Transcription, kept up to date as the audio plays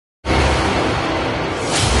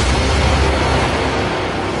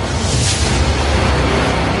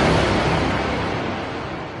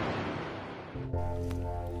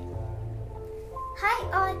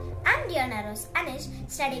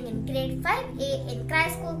studying in grade 5A in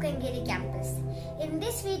School Kengeri campus. In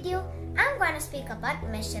this video, I am going to speak about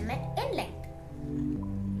measurement in length.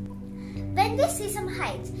 When we see some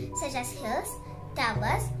heights such as hills,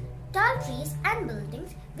 towers, tall trees and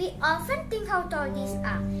buildings, we often think how tall these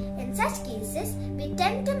are. In such cases, we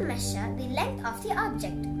tend to measure the length of the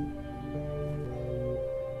object.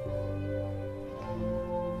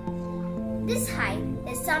 This height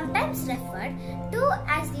is sometimes referred to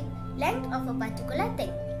as the length of a particular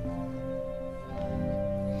thing.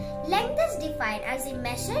 Length is defined as the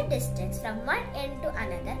measured distance from one end to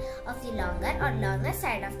another of the longer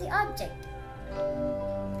side of the object.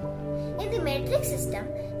 In the metric system,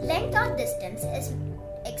 length or distance is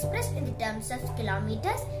expressed in the terms of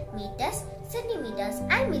kilometers, meters, centimeters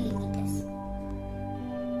and millimeters.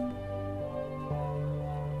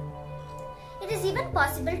 It is even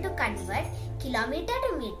possible to convert kilometer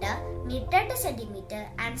to meter, meter to centimeter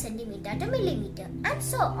and centimeter to millimeter and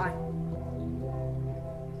so on.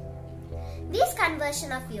 This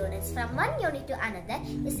conversion of units from one unit to another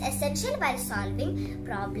is essential while solving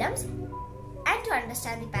problems and to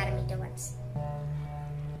understand the parameter ones.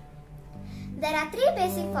 There are three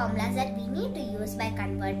basic formulas that we need to use by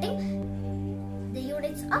converting the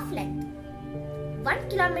units of length. 1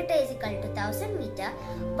 kilometer is equal to 1000 meter,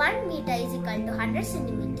 1 meter is equal to 100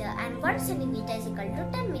 centimeter and 1 centimeter is equal to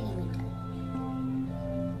 10 millimeter.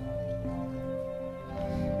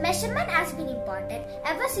 Measurement has been important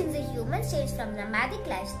ever since the humans changed from nomadic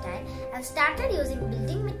lifestyle and started using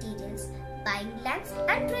building materials, buying lands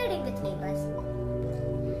and trading with neighbors.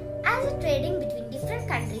 As the trading between different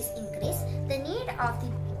countries increased, the need of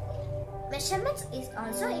the measurements is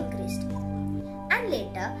also increased. And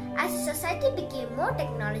later, as society became more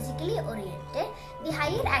technologically oriented, the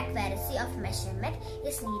higher accuracy of measurement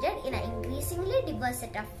is needed in an increasingly diverse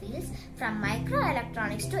set of fields from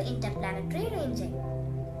microelectronics to interplanetary ranging.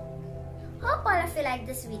 Hope all of you like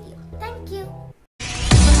this video. Thank you.